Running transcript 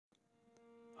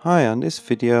Hi, on this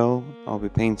video I'll be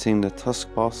painting the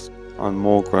Tuskboss on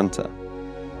Maw-grunta.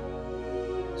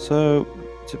 So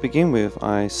to begin with,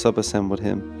 I sub-assembled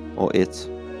him, or it,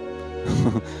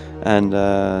 and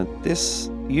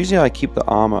this, usually I keep the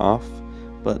armor off,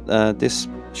 but this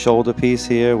shoulder piece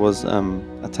here was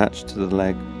attached to the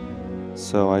leg,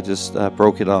 so I just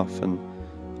broke it off and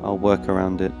I'll work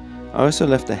around it. I also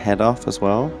left the head off as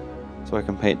well, so I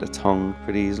can paint the tongue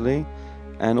pretty easily,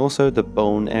 and also the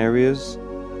bone areas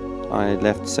I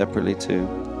left separately too.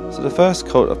 So the first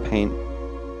coat of paint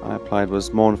I applied was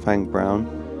Mornfang Brown.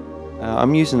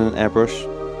 I'm using an airbrush,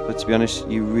 but to be honest,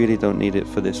 you really don't need it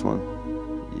for this one.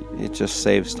 It just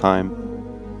saves time.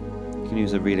 You can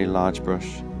use a really large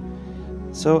brush.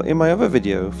 So in my other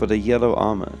video for the yellow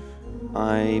armor,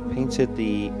 I painted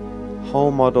the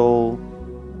whole model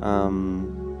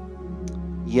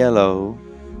yellow,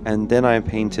 and then I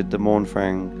painted the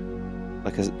Mornfang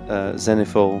like a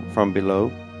zenithal from below.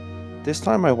 This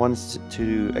time I wanted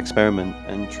to experiment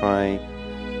and trying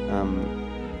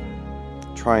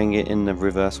it in the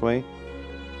reverse way.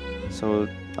 So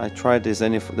I tried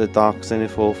the dark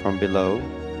zenithal from below,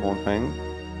 Mornfang,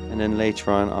 and then later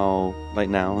on like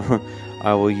now,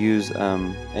 I will use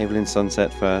Evelyn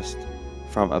Sunset first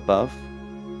from above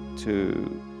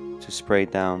to spray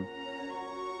down.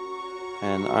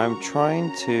 And I'm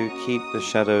trying to keep the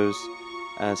shadows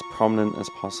as prominent as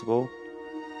possible.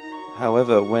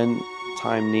 However, when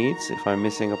time needs, if I'm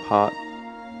missing a part,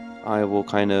 I will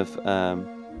kind of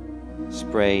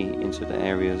spray into the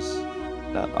areas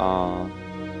that are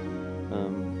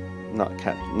not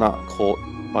caught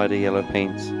by the yellow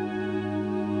paint.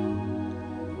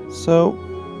 So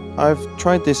I've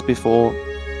tried this before,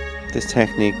 this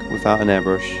technique without an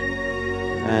airbrush,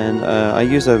 and I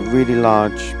use a really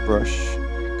large brush,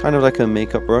 kind of like a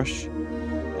makeup brush,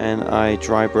 and I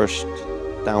dry brushed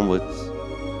downwards.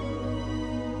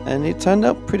 And it turned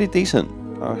out pretty decent,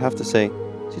 I would have to say.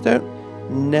 So you don't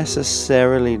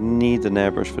necessarily need an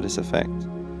airbrush for this effect,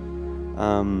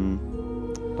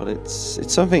 but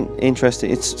it's something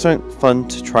interesting. It's something fun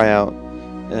to try out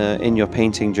in your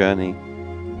painting journey.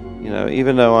 You know,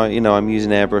 even though I'm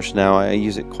using airbrush now, I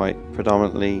use it quite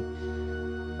predominantly.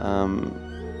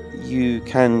 You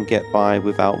can get by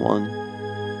without one,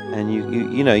 and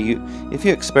if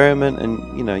you experiment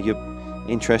and you're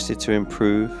interested to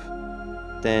improve,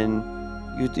 then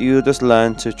you just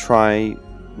learn to try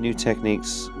new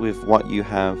techniques with what you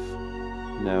have,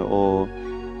 or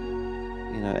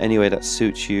any way that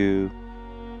suits you.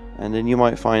 And then you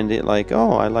might find it like,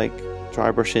 oh, I like dry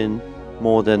brushing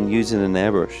more than using an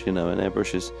airbrush. An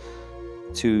airbrush is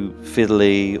too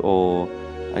fiddly, or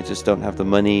I just don't have the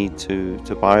money to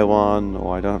buy one,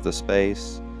 or I don't have the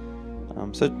space.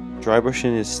 So dry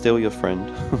brushing is still your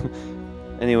friend.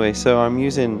 Anyway, so I'm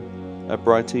using a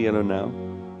brighter yellow now.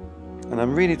 And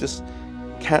I'm really just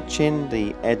catching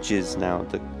the edges now,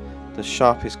 the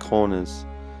sharpest corners.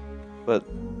 But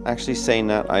actually saying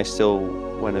that, I still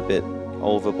went a bit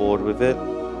overboard with it,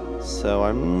 so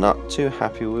I'm not too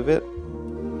happy with it.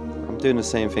 I'm doing the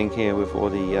same thing here with all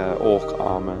the orc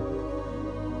armor.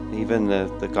 Even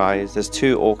the guys, there's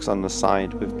 2 orcs on the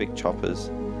side with big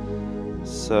choppers.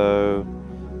 So,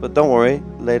 but don't worry,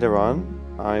 later on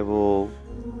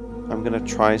I'm gonna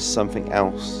try something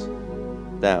else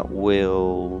that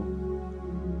will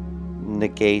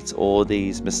negate all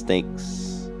these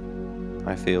mistakes,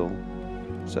 I feel.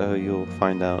 So you'll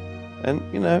find out, and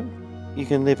you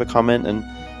can leave a comment and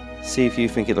see if you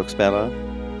think it looks better.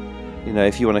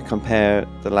 If you want to compare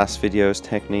the last video's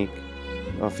technique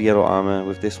of yellow armor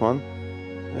with this one,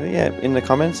 yeah, in the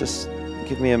comments just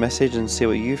give me a message and see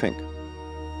what you think.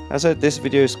 As I said, this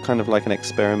video is kind of like an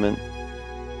experiment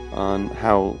on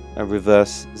how a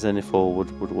reverse zenithal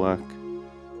would work.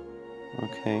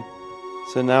 Okay,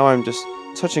 so now I'm just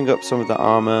touching up some of the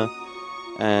armor,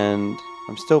 and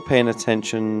I'm still paying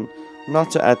attention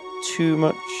not to add too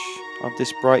much of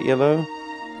this bright yellow,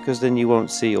 because then you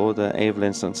won't see all the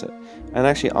Evelyn Sunset. And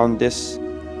actually on this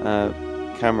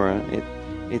camera,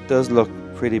 it does look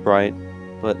pretty bright,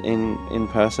 but in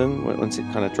person, once it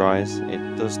kind of dries,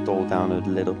 it does dull down a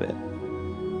little bit.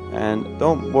 And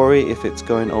don't worry if it's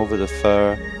going over the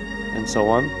fur and so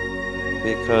on,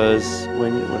 because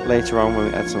later on when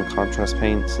we add some contrast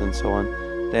paints and so on,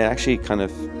 they actually kind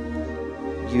of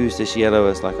use this yellow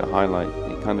as like a highlight.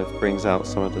 It kind of brings out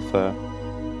some of the fur.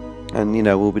 And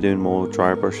we'll be doing more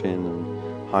dry brushing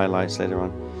and highlights later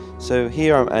on. So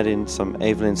here I'm adding some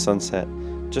Evelyn Sunset,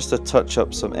 just to touch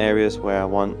up some areas where I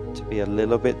want to be a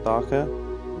little bit darker,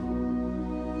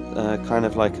 kind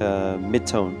of like a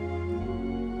mid-tone.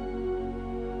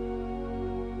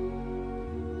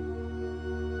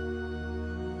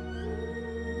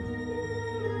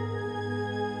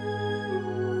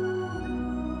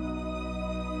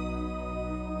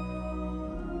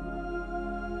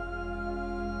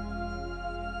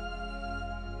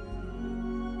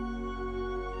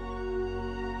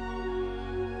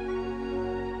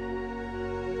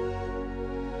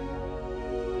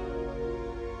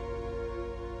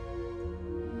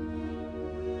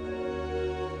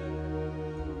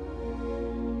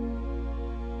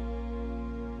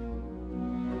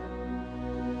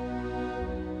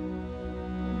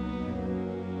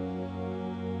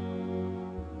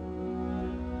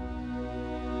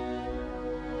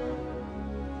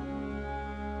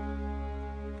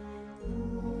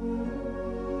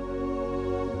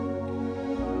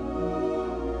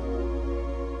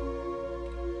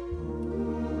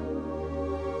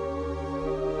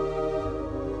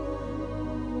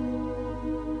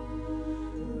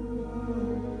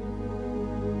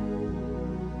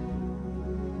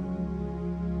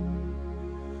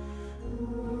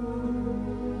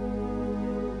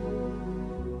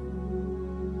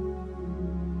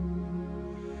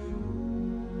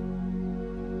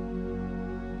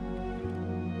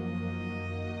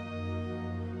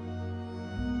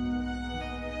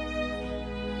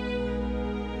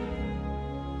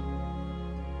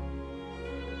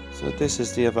 So this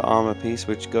is the other armor piece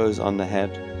which goes on the head,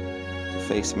 the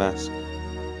face mask.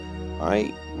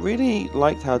 I really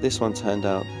liked how this one turned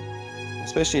out,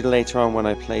 especially later on when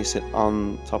I place it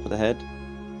on top of the head.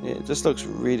 It just looks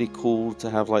really cool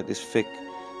to have like this thick,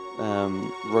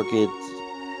 rugged,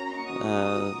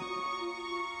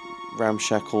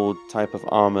 ramshackle type of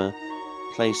armor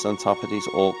placed on top of these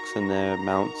orcs and their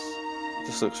mounts. It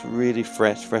just looks really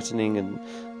threatening and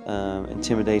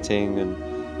intimidating, and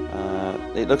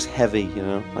it looks heavy, you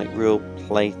know, like real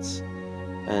plates,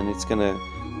 and it's gonna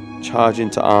charge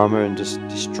into armor and just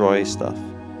destroy stuff.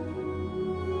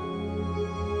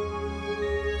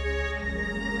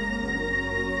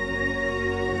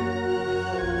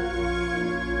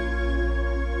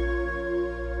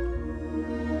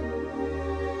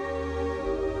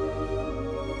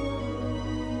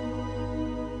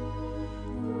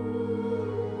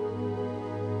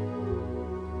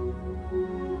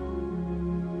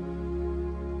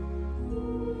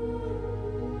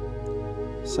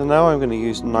 So now I'm going to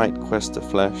use Night Quester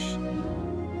Flesh.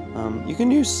 You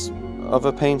can use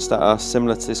other paints that are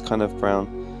similar to this kind of brown.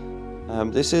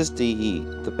 This is the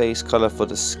base color for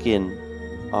the skin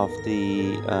of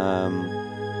the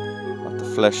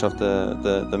flesh of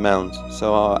the mount.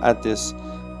 So I'll add this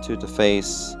to the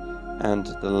face and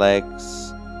the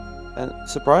legs. And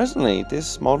surprisingly,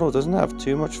 this model doesn't have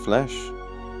too much flesh.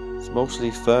 It's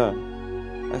mostly fur.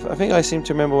 I think I seem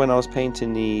to remember when I was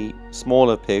painting the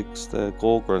smaller pigs, the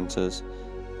Maw-grunters,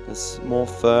 there's more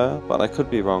fur, but I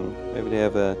could be wrong. Maybe they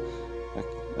have a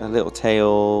little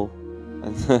tail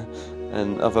and,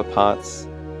 and other parts.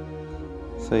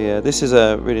 So yeah, this is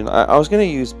a really nice. I was going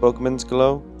to use Bugman's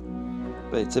Glow,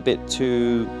 but it's a bit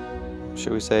too,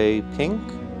 shall we say, pink.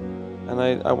 And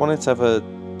I wanted to have a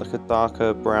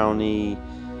darker browny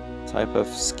type of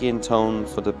skin tone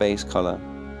for the base color.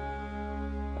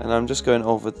 And I'm just going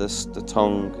over the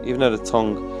tongue, even though the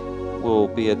tongue will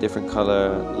be a different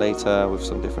color later with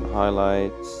some different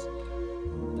highlights.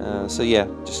 So yeah,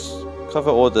 just cover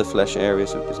all the flesh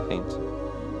areas with this paint.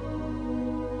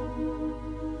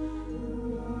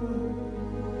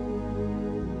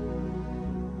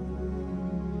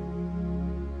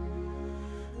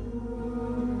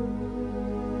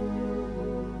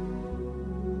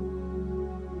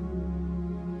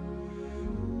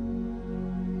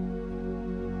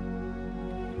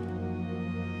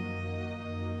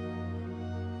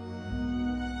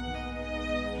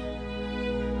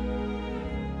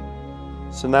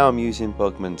 So now I'm using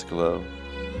Bugman's Glow,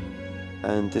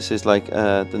 and this is like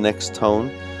the next tone.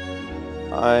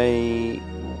 I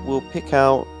will pick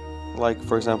out, like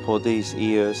for example, these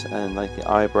ears and like the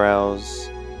eyebrows,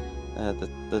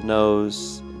 the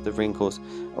nose, the wrinkles.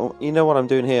 Oh, you know what I'm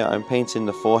doing here? I'm painting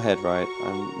the forehead, right?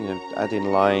 I'm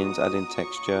adding lines, adding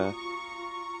texture,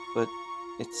 but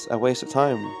it's a waste of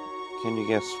time. Can you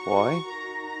guess why?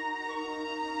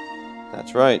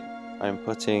 That's right. I'm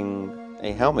putting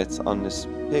a helmet on this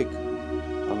pig,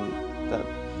 on that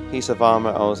piece of armor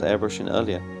I was airbrushing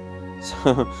earlier.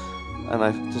 So, and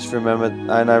I just remembered,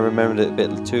 and I remembered it a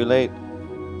bit too late.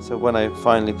 So when I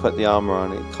finally put the armor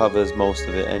on, it covers most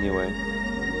of it anyway.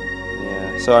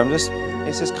 Yeah. So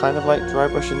it's just kind of like dry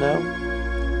brushing now.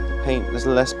 The paint, there's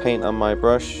less paint on my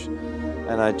brush,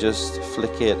 and I just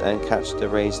flick it and catch the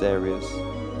raised areas.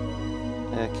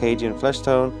 Cajun flesh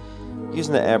tone.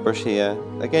 Using the airbrush here.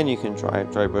 Again, you can dry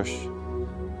brush.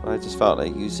 I just felt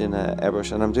like using an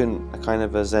airbrush, and I'm doing a kind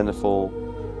of a zenithal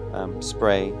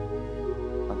spray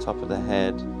on top of the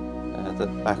head, the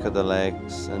back of the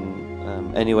legs,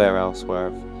 and anywhere else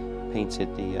where I've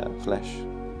painted the flesh.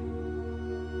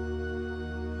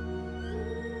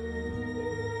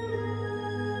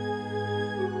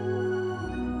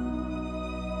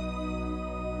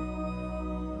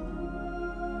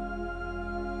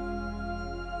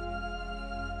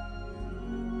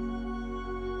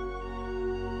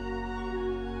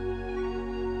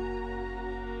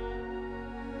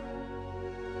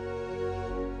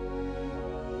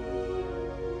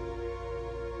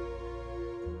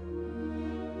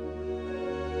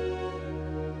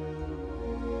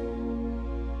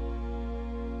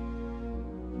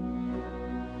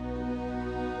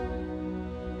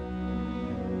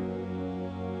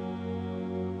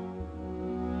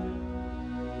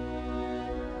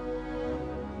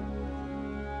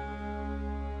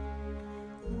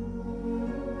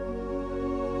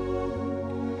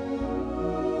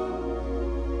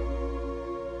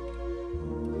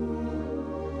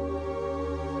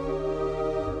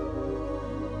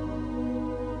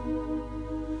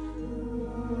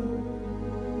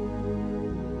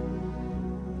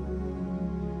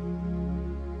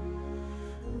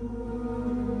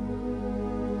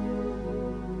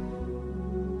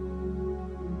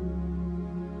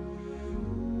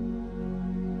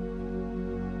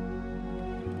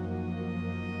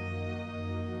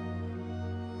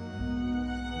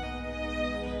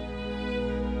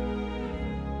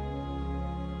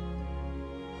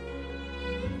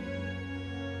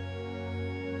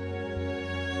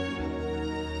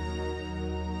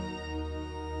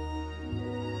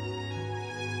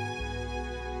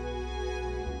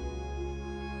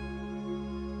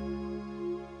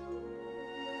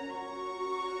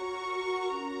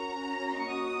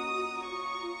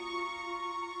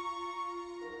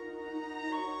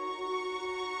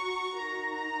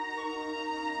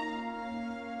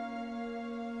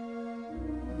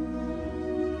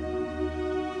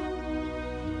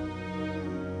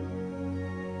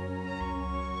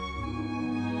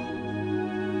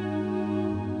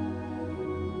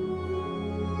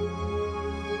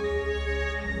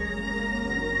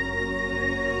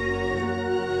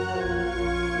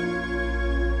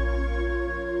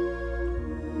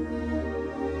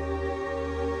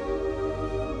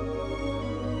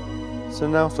 So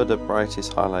now for the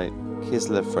brightest highlight,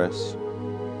 Kislev Fresh.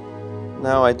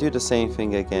 Now I do the same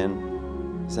thing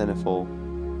again, Zenithal,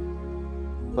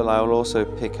 but I will also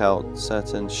pick out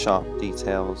certain sharp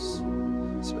details,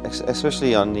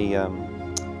 especially on the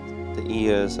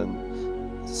ears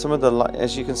and some of the,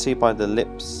 as you can see by the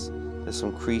lips, there's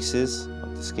some creases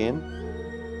of the skin.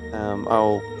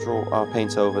 I'll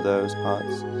paint over those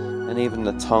parts, and even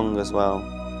the tongue as well.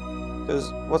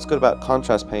 Because what's good about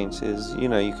contrast paints is, you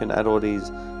know, you can add all these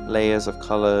layers of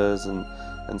colors and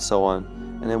so on,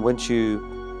 and then once you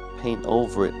paint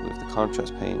over it with the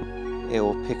contrast paint, it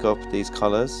will pick up these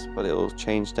colors, but it will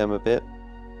change them a bit,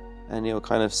 and it will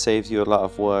kind of save you a lot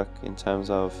of work in terms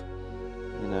of,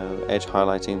 you know, edge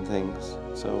highlighting things.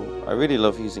 So I really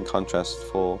love using contrast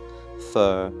for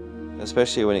fur,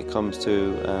 especially when it comes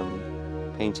to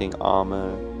painting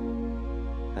armor.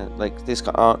 Like this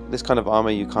kind of armor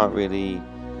you can't really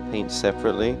paint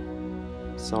separately,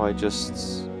 so I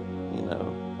just, you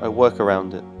know, I work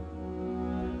around it.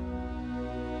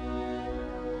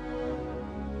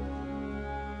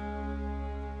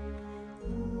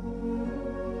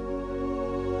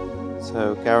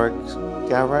 So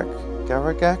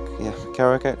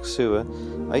Garagak Sewer.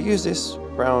 I use this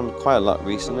brown quite a lot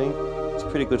recently. It's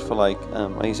pretty good for, like,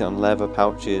 I use it on leather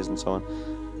pouches and so on,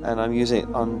 and I'm using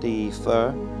it on the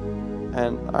fur.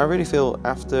 And I really feel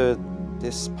after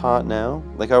this part now,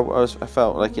 like I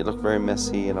felt like it looked very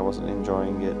messy and I wasn't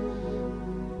enjoying it.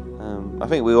 I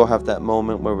think we all have that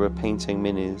moment where we're painting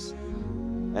minis,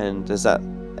 and there's that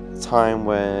time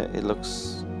where it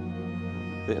looks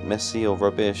a bit messy or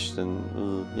rubbish, and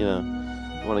you know,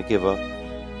 you want to give up,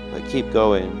 but keep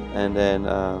going, and then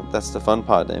that's the fun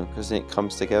part then, because it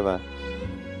comes together.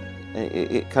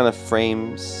 It kind of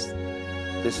frames,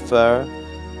 this fur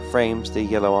frames the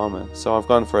yellow armor. So I've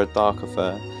gone for a darker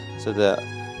fur so that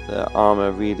the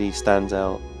armor really stands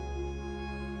out.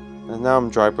 And now I'm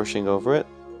dry brushing over it.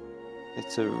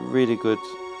 It's a really good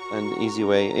and easy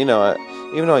way. You know,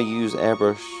 even though I use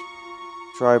airbrush,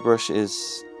 dry brush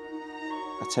is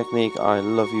a technique I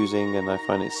love using, and I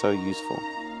find it so useful.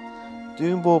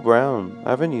 Doomball Brown. I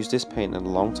haven't used this paint in a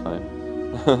long time.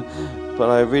 But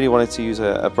I really wanted to use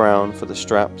a brown for the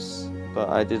straps, but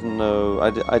I didn't know, I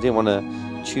didn't want to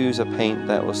choose a paint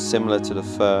that was similar to the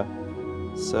fur,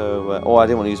 so or I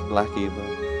didn't want to use black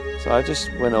either, so I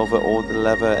just went over all the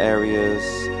leather areas.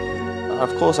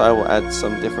 Of course I will add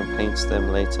some different paints to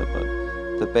them later, but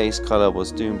the base color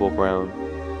was Doomball Brown,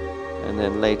 and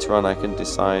then later on I can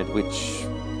decide which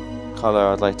color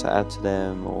I'd like to add to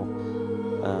them, or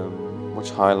which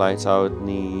highlights I would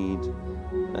need.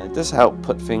 It does help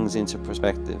put things into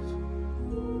perspective.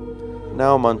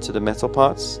 Now I'm on to the metal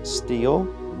parts. Steel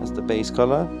as the base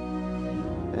color.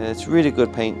 It's really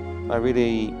good paint. I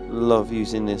really love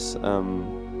using this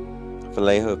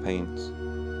Vallejo paint.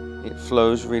 It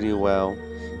flows really well.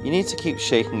 You need to keep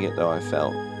shaking it though, I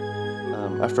felt.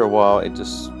 After a while it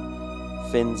just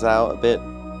thins out a bit.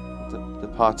 The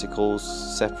particles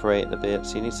separate a bit,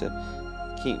 so you need to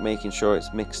keep making sure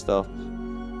it's mixed up.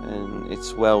 And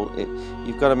it's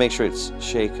you've got to make sure it's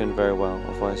shaken very well,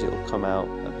 otherwise it will come out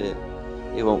a bit.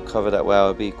 It won't cover that well.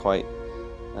 It'll be quite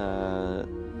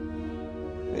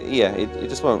yeah, it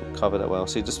just won't cover that well.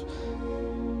 So you just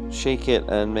shake it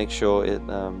and make sure it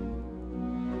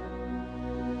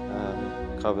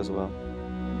covers well.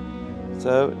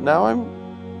 So now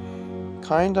I'm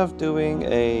kind of doing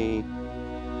a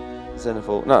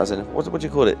Zenithal, not a Zenithal. What do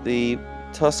you call it? The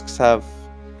tusks have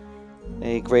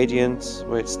a gradient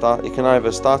where it can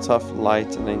either start off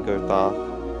light and then go dark,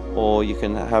 or you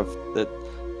can have the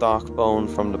dark bone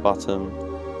from the bottom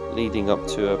leading up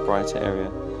to a brighter area.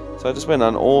 So I just went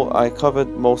on I covered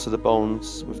most of the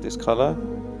bones with this color,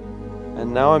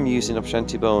 and now I'm using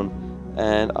Opshanti bone,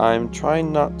 and I'm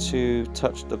trying not to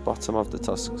touch the bottom of the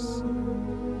tusks.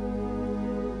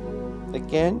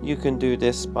 Again, you can do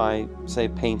this by, say,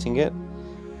 painting it,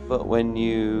 but when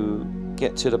you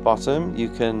get to the bottom you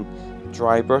can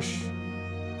dry brush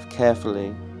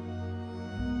carefully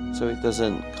so it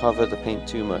doesn't cover the paint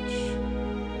too much,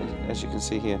 as you can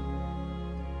see here.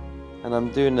 And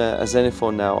I'm doing a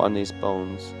Zenithal now on these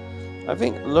bones. I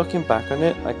think looking back on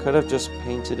it, I could have just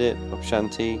painted it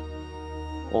Opshanti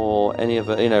or any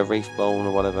other, you know, Wraith Bone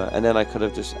or whatever, and then I could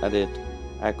have just added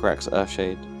Agrax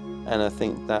Earthshade, and I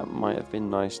think that might have been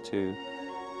nice too.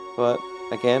 But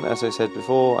again, as I said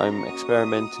before, I'm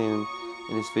experimenting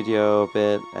in this video a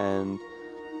bit, and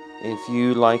if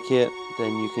you like it,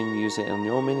 then you can use it on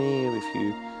your mini. If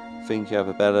you think you have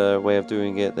a better way of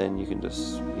doing it, then you can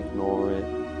just ignore it,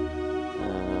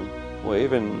 or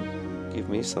even give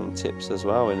me some tips as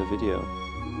well in a video.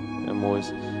 I'm always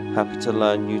happy to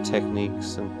learn new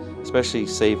techniques and especially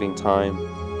saving time.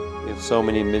 We have so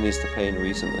many minis to paint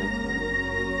recently.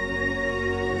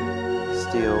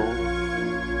 Steel.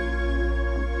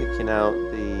 I'm picking out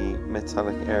the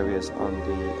metallic areas on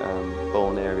the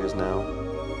bone areas now,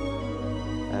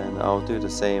 and I'll do the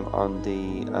same on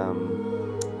the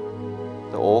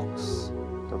orks,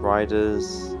 the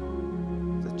riders,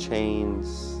 the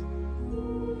chains.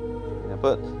 Yeah,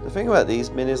 but the thing about these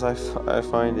minis I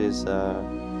find is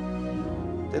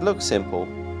they look simple,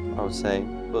 I would say,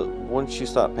 but once you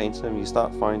start painting them, you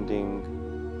start finding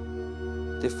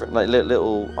different, like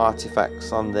little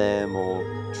artifacts on them, or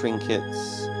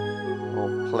trinkets,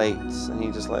 or plates, and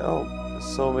you're just like, oh,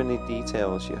 there's so many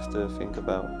details you have to think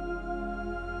about.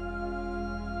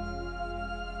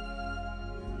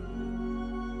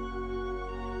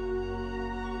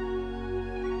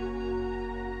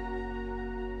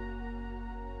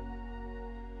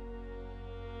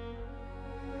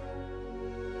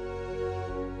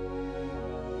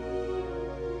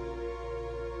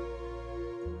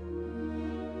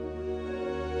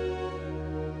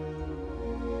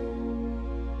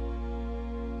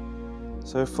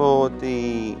 So for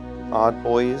the Ard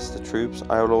boys, the troops,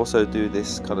 I will also do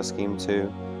this color scheme too.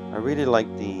 I really like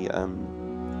the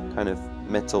kind of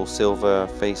metal silver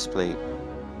faceplate.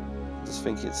 I just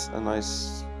think it's a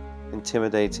nice,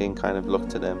 intimidating kind of look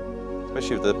to them,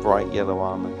 especially with the bright yellow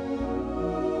armor.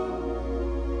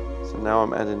 So now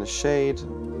I'm adding a shade,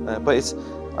 but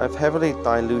I've heavily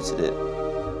diluted it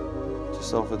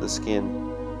just over the skin.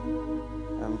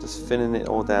 I'm just thinning it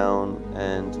all down,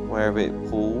 and wherever it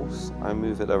pulls, I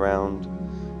move it around,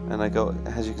 and I go,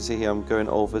 as you can see here, I'm going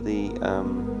over the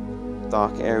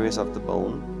dark areas of the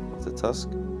bone, of the tusk,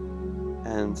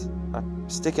 and I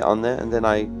stick it on there, and then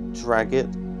I drag it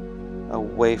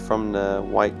away from the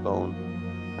white bone.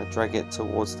 I drag it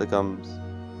towards the gums.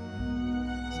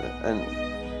 So, and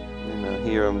you know,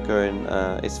 here I'm going,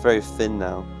 it's very thin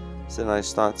now, so then I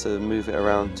start to move it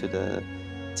around to the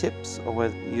tips, or where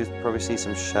you probably see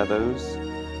some shadows,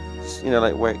 just, you know,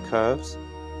 like where it curves.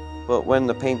 But when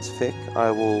the paint's thick,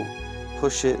 I will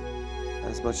push it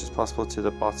as much as possible to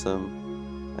the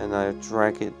bottom, and I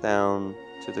drag it down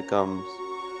to the gums,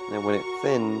 and then when it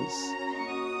thins,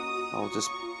 I'll just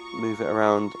move it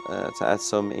around to add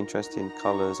some interesting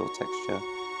colors or texture.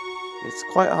 It's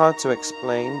quite hard to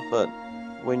explain, but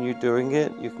when you're doing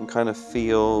it, you can kind of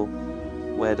feel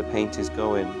where the paint is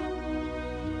going,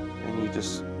 and you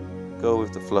just go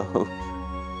with the flow,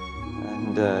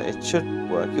 and it should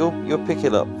work. You'll pick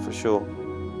it up for sure.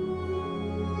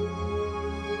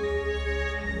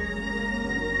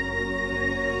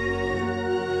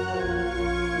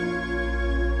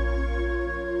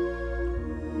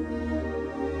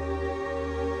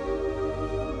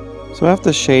 So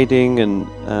after shading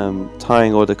and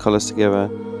tying all the colors together,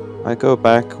 I go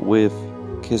back with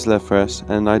Kislev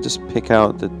and I just pick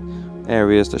out the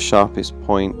areas, the sharpest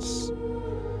points.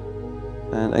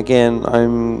 And again,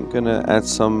 I'm gonna add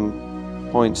some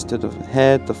points to the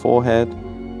head, the forehead,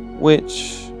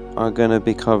 which are gonna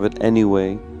be covered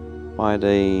anyway by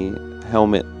the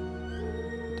helmet,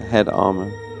 the head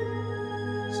armor.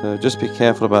 So just be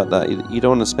careful about that. You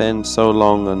don't want to spend so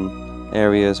long on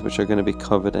areas which are going to be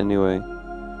covered anyway.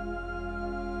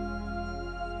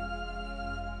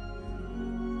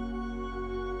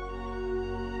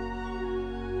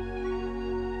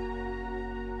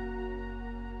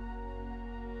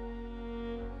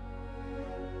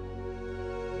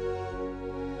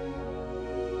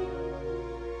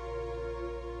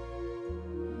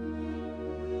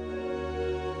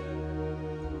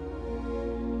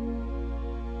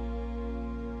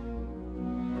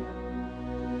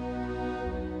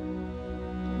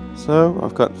 So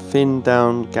I've got thinned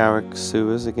down Garrick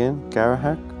sewers again,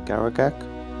 Garagak? I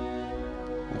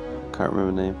can't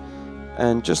remember the name.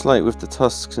 And just like with the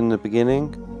tusks in the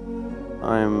beginning,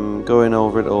 I'm going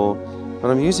over it all, but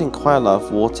I'm using quite a lot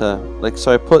of water. Like,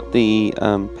 so I put the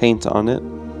paint on it,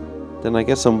 then I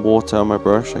get some water on my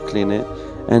brush, I clean it,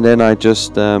 and then I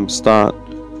just start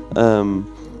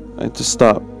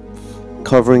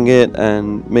covering it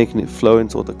and making it flow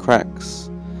into all the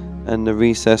cracks and the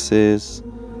recesses.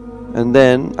 And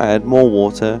then I add more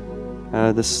water and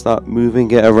I just start moving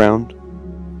it around.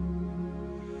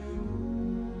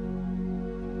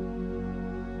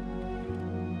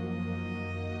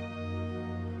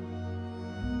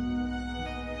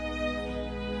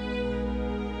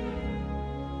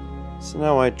 So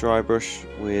now I dry brush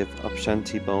with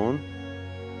Upshanti bone.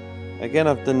 Again,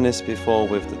 I've done this before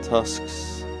with the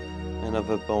tusks and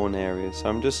other bone areas, so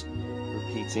I'm just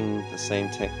repeating the same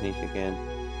technique again.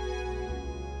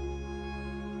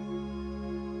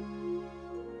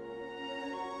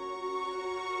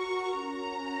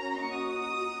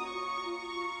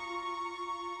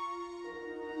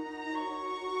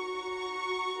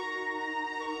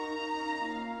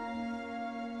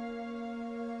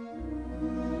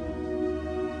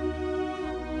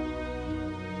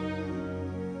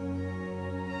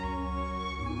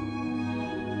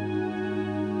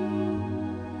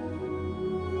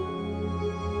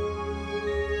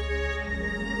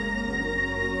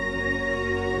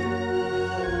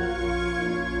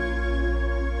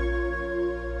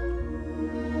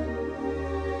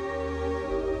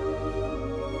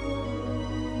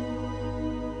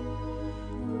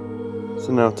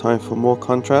 So now time for more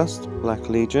contrast, Black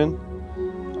Legion.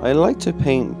 I like to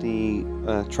paint the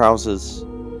trousers,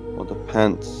 or the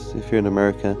pants if you're in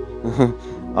America,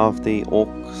 of the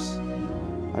orcs.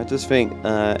 I just think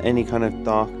any kind of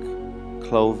dark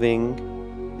clothing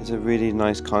is a really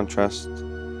nice contrast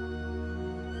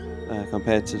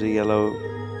compared to the yellow,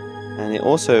 and it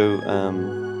also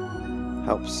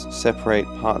helps separate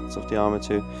parts of the armor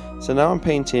too. So now I'm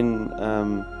painting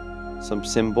some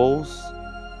symbols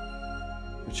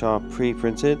which are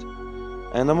pre-printed,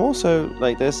 and I'm also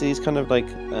like, there's these kind of like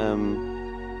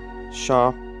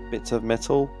sharp bits of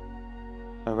metal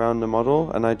around the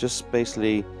model, and I just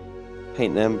basically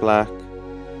paint them black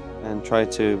and try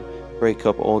to break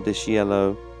up all this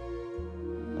yellow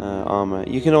armor.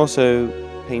 You can also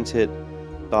paint it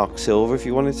dark silver if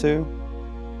you wanted to.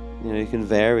 You know, you can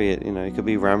vary it. You know, it could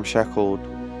be ramshackled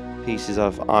pieces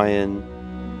of iron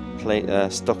plate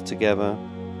stuck together.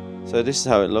 So this is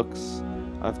how it looks.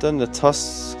 I've done the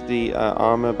tusks, the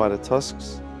armor by the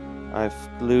tusks. I've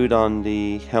glued on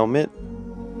the helmet.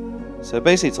 So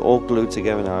basically it's all glued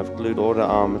together now. I've glued all the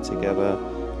armor together.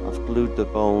 I've glued the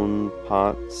bone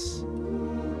parts.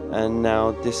 And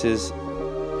now this is,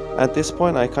 at this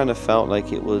point I kind of felt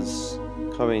like it was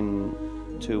coming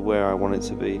to where I want it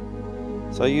to be.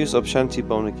 So I used Upshanti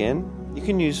bone again. You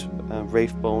can use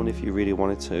Wraith bone if you really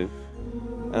wanted to.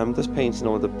 And I'm just painting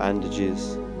all the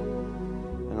bandages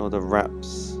and all the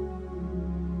wraps.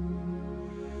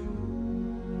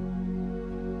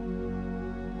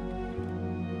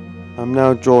 I'm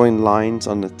now drawing lines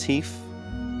on the teeth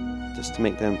just to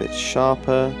make them a bit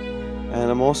sharper,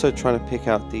 and I'm also trying to pick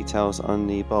out details on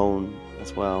the bone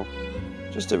as well,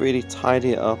 just to really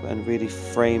tidy it up and really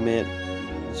frame it.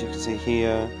 As you can see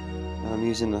here, I'm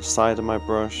using the side of my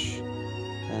brush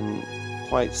and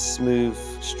quite smooth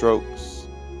strokes.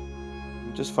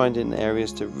 I'm just finding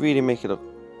areas to really make it look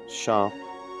sharp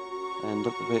and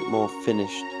look a bit more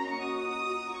finished.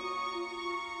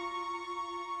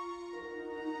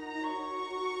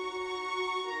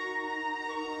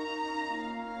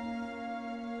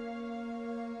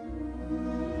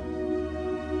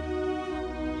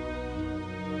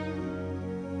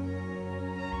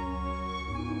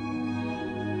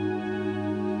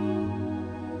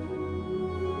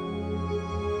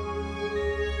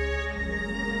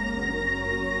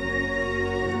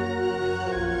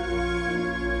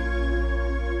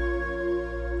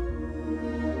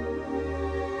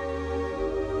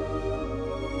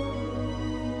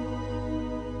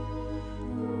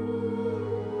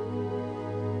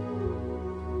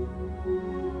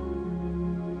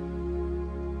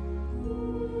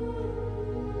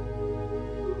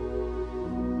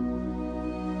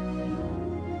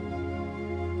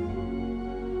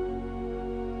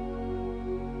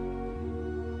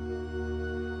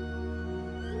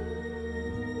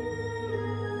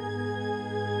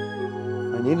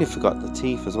 I nearly forgot the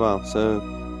teeth as well, so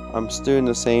I'm just doing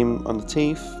the same on the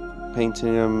teeth,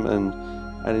 painting them and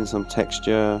adding some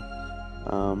texture.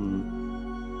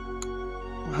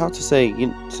 How to say,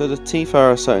 so the teeth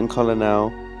are a certain color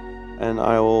now, and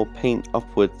I will paint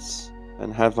upwards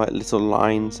and have like little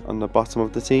lines on the bottom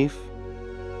of the teeth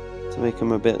to make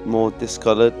them a bit more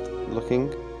discolored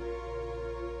looking.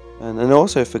 And then I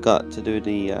also forgot to do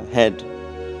the head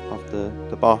of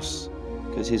the boss,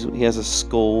 because he has a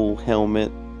skull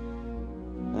helmet,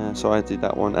 so I did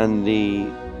that one, and the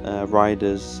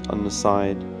riders on the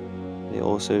side, they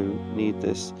also need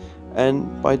this.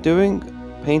 And by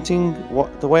painting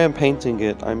the way I'm painting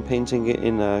it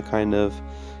in a kind of,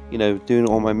 doing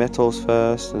all my metals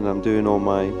first, and I'm doing all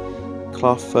my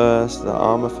cloth first, the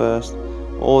armor first.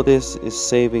 All this is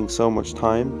saving so much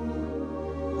time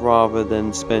rather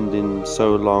than spending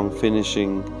so long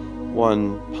finishing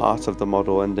one part of the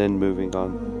model and then moving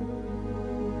on.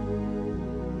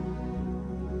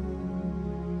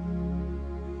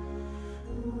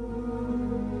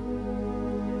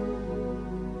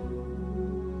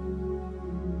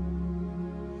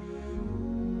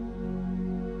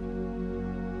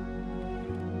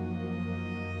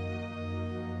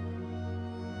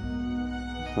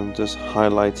 I'm just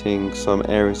highlighting some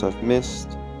areas I've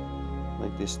missed,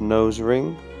 like this nose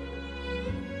ring.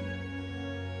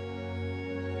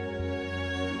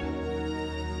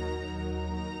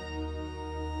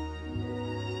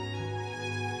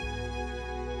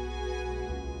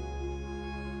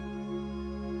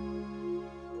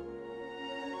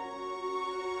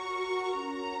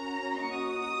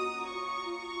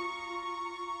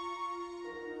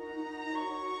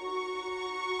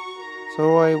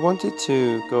 So I wanted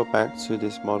to go back to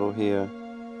this model here,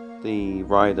 the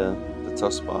rider, the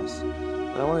Tuskboss,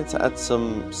 and I wanted to add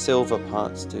some silver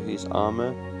parts to his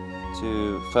armor.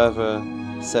 to further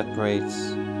separate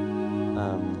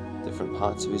different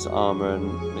parts of his armor and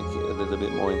make it a little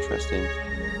bit more interesting.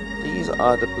 These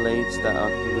are the blades that are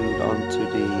glued onto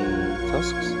the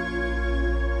tusks,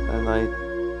 and I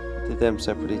did them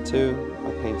separately too.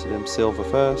 I painted them silver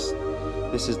first.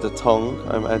 This is the tongue.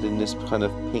 I'm adding this kind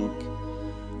of pink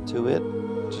to it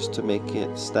just to make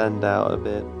it stand out a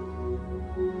bit,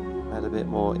 add a bit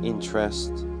more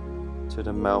interest to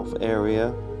the mouth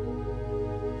area.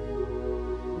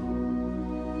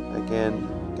 Again,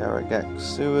 Garagak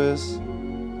sewers,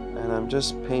 and I'm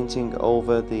just painting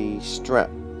over the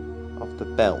strap of the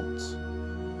belt,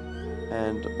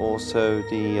 and also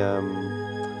the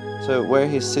so where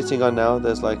he's sitting on now,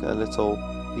 there's like a little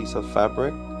piece of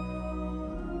fabric.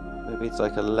 Maybe it's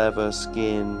like a leather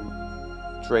skin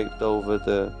draped over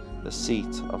the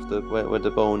seat of the where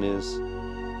the bone is.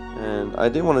 And I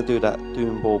didn't want to do that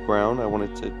Doomball brown. I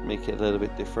wanted to make it a little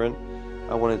bit different.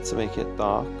 I wanted to make it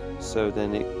dark, so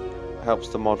then it helps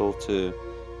the model to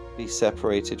be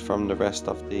separated from the rest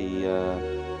of the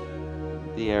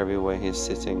area where he's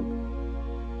sitting.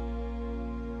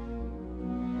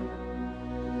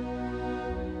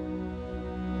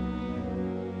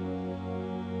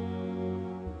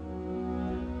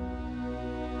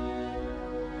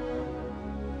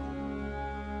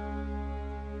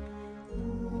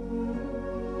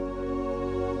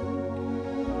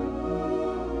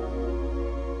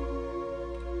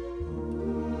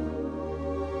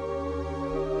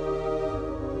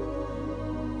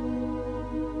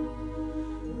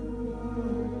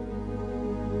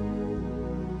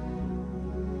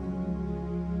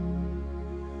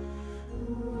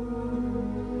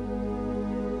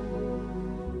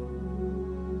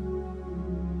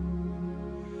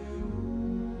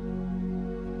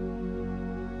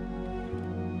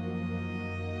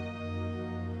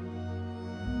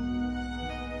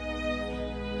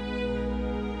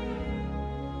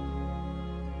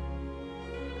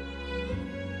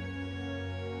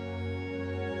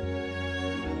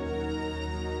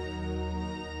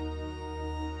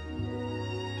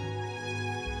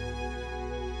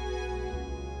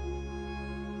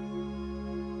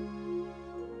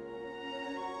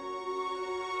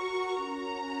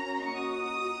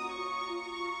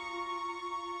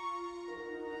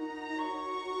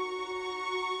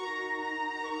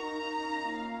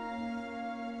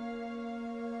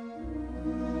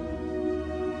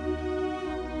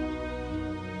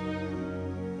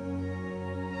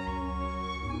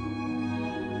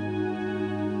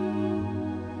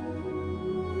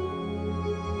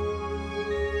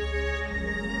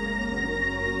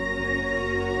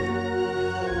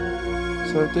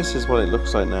 So this is what it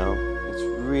looks like now. It's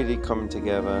really coming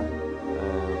together.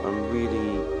 I'm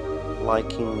really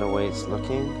liking the way it's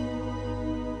looking.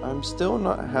 I'm still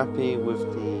not happy with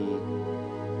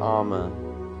the armor,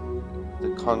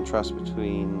 the contrast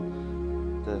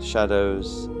between the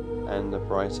shadows and the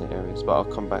brighter areas, but I'll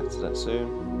come back to that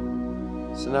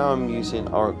soon. So now I'm using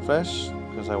orc flesh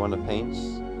because I want to paint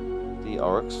the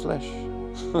orc's flesh.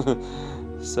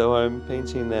 So I'm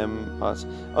painting them parts.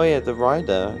 Oh yeah, the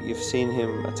rider, you've seen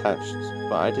him attached,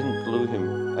 but I didn't glue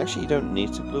him. Actually, you don't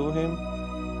need to glue him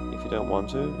if you don't want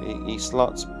to. He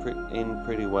slots in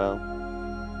pretty well.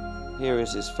 Here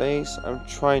is his face. I'm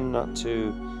trying not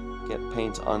to get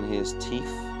paint on his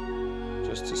teeth,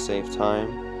 just to save time.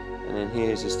 And then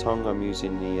here's his tongue. I'm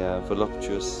using the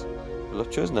voluptuous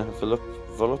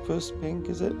pink,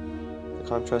 is it? The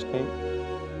contrast paint.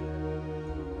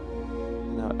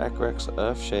 Agrek's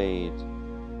Earthshade.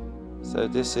 So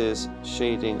this is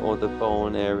shading all the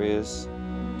bone areas.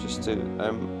 Just to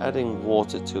I'm adding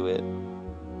water to it,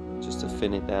 just to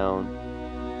thin it down,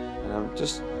 and I'm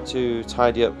just to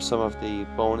tidy up some of the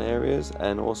bone areas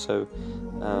and also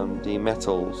the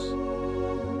metals.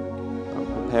 I'm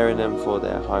preparing them for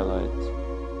their highlight,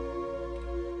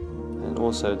 and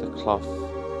also the cloth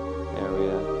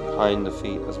area behind the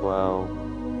feet as well.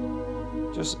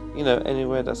 Just, you know,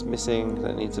 anywhere that's missing,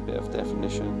 that needs a bit of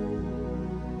definition.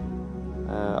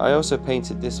 I also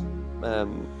painted this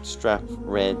strap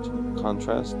red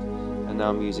contrast, and now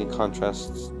I'm using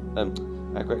contrasts,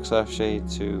 Agrek's Earthshade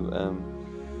to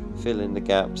fill in the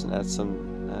gaps and add some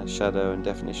shadow and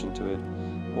definition to it.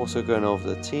 Also going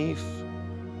over the teeth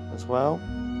as well,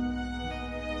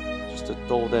 just to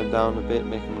dull them down a bit,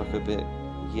 make them look a bit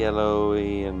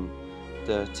yellowy and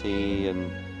dirty,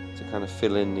 and to kind of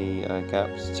fill in the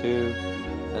gaps too.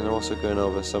 And also going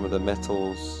over some of the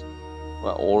metals,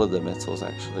 well, all of the metals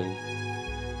actually.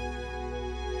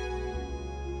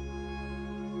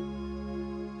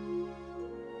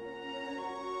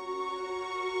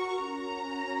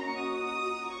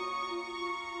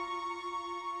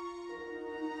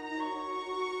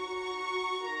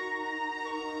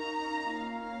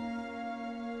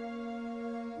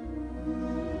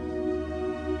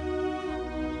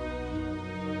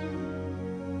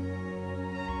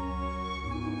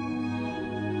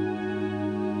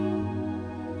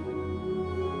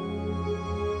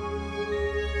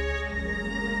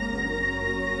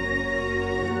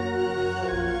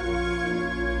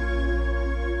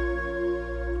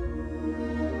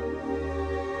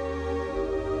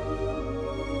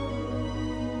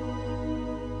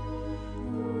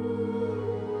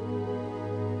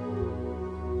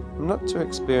 not too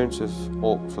experienced with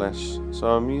orc flesh, so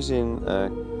I'm using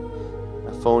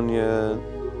Aphonia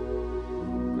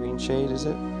Green Shade, is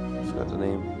it? I forgot the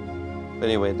name. But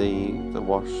anyway, the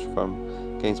wash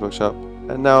from Games Workshop.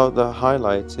 And now the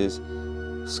highlight is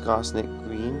Scarsnick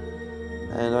Green,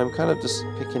 and I'm kind of just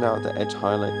picking out the edge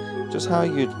highlight, just how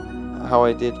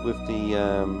I did with the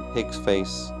pig's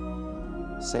face.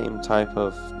 Same type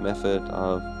of method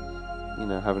of, you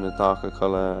know, having a darker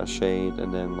color, a shade,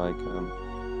 and then like a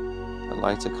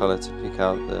lighter color to pick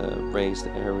out the raised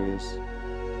areas.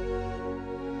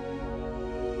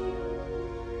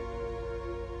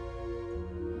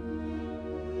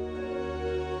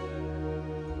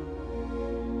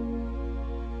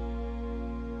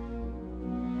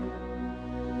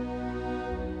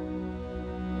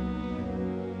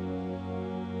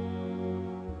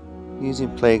 Using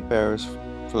Plague Bearer's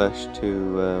flesh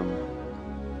to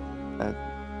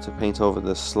paint over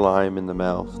the slime in the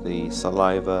mouth, the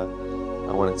saliva.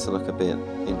 I want it to look a bit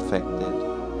infected.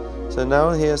 So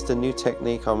now here's the new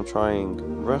technique I'm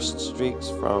trying. Rust streaks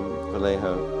from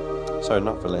Vallejo. Sorry,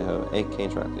 not Vallejo, 8K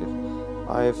Interactive.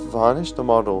 I've varnished the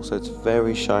model so it's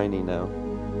very shiny now.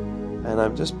 And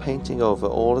I'm just painting over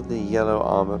all of the yellow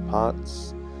armor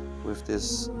parts with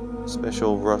this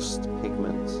special rust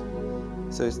pigment.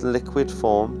 So it's liquid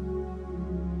form,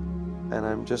 and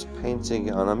I'm just painting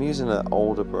it on. I'm using an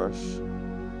older brush,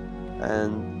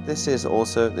 and this is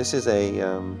a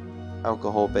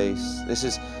alcohol base.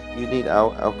 You need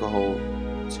alcohol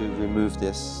to remove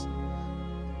this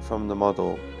from the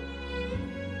model.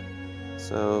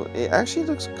 So it actually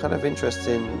looks kind of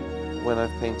interesting when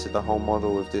I've painted the whole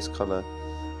model with this color.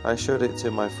 I showed it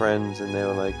to my friends, and they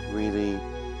were like really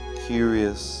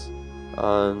curious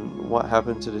on what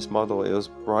happened to this model. It was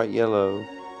bright yellow,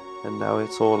 and now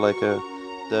it's all like a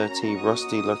dirty,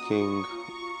 rusty looking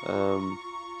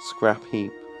scrap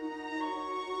heap.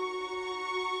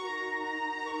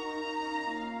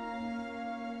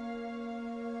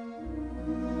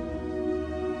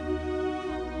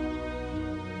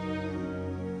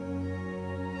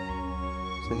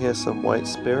 So here's some white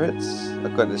spirits. I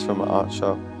got this from an art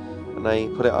shop, and I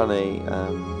put it on a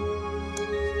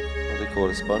what do they call,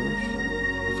 a sponge?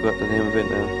 I forgot the name of it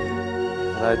now.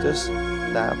 And I just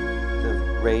dab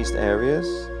the raised areas,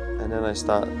 and then I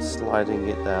start sliding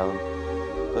it down.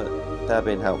 But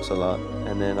dabbing helps a lot.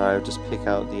 And then I just pick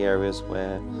out the areas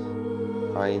where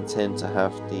I intend to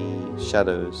have the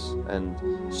shadows and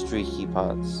streaky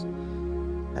parts.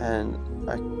 And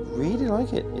I really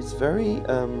like it. It's very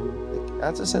it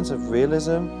adds a sense of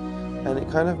realism, and it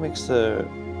kind of makes the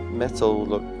metal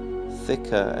look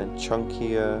thicker and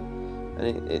chunkier,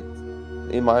 and it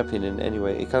in my opinion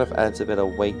anyway, it kind of adds a bit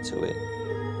of weight to it,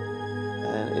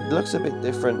 and it looks a bit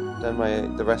different than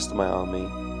the rest of my army.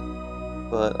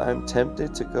 But I'm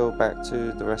tempted to go back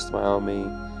to the rest of my army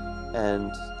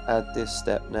and add this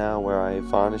step now where I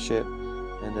varnish it,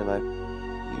 and then I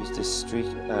use this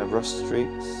rust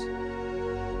streaks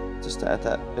just to add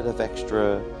that bit of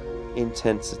extra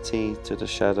intensity to the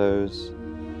shadows.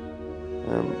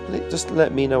 Just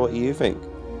let me know what you think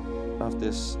of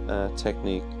this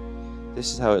technique.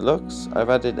 This is how it looks. I've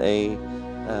added a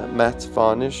matte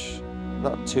varnish,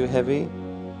 not too heavy,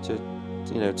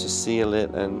 to seal it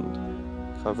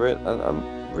and cover it, and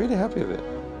I'm really happy with it.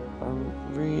 I'm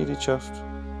really chuffed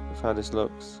with how this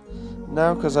looks.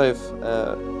 Now, because I've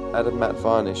added matte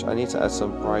varnish, I need to add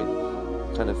some bright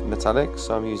kind of metallic,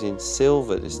 so I'm using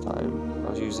silver this time. I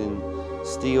was using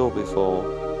steel before,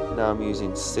 now I'm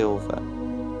using silver.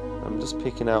 I'm just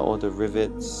picking out all the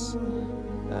rivets,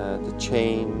 the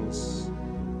chains,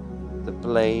 the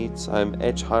blades. I'm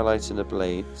edge highlighting the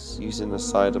blades using the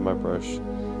side of my brush,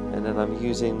 and then I'm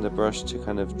using the brush to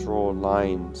kind of draw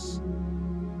lines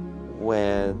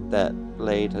where that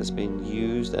blade has been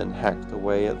used and hacked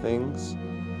away at things.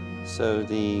 So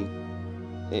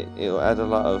it'll add a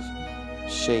lot of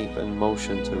shape and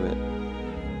motion to it.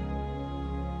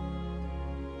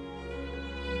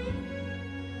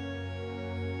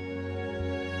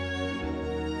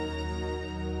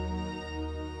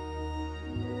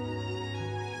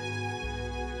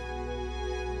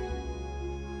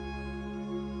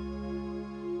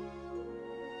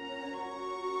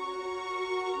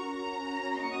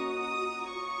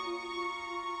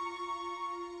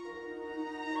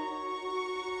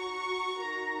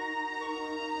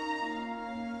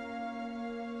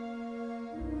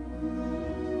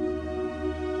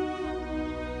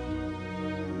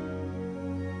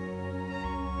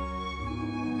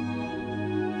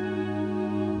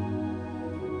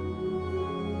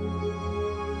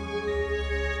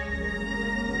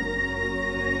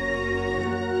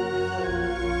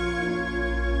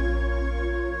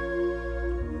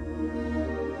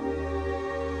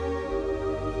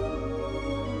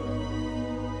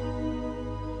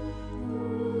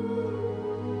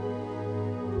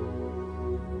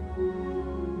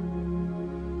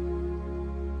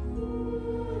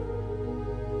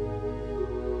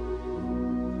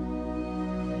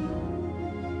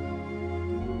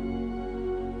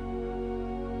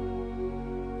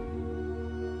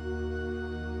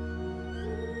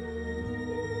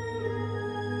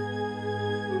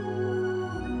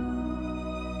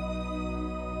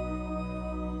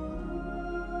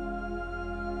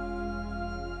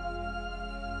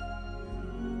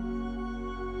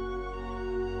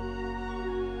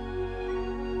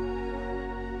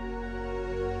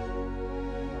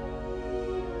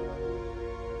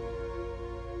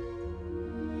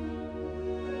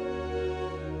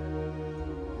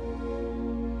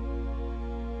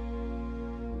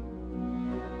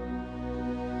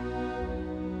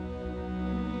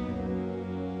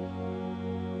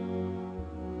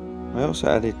 I also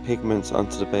added pigments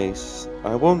onto the base.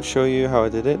 I won't show you how I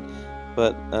did it,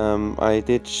 but I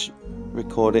did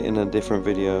record it in a different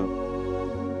video.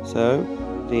 So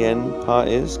the end part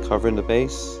is covering the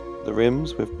base, the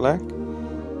rims with black,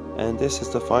 and this is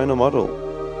the final model.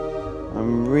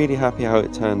 I'm really happy how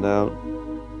it turned out.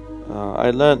 I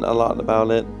learned a lot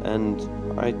about it, and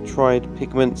I tried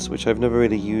pigments which I've never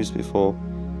really used before,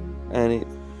 and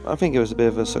I think it was a bit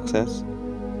of a success.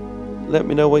 Let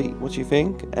me know what you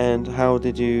think, and how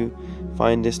did you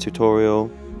find this tutorial,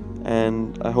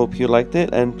 and I hope you liked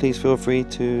it, and please feel free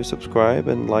to subscribe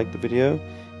and like the video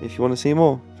if you want to see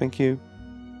more. Thank you.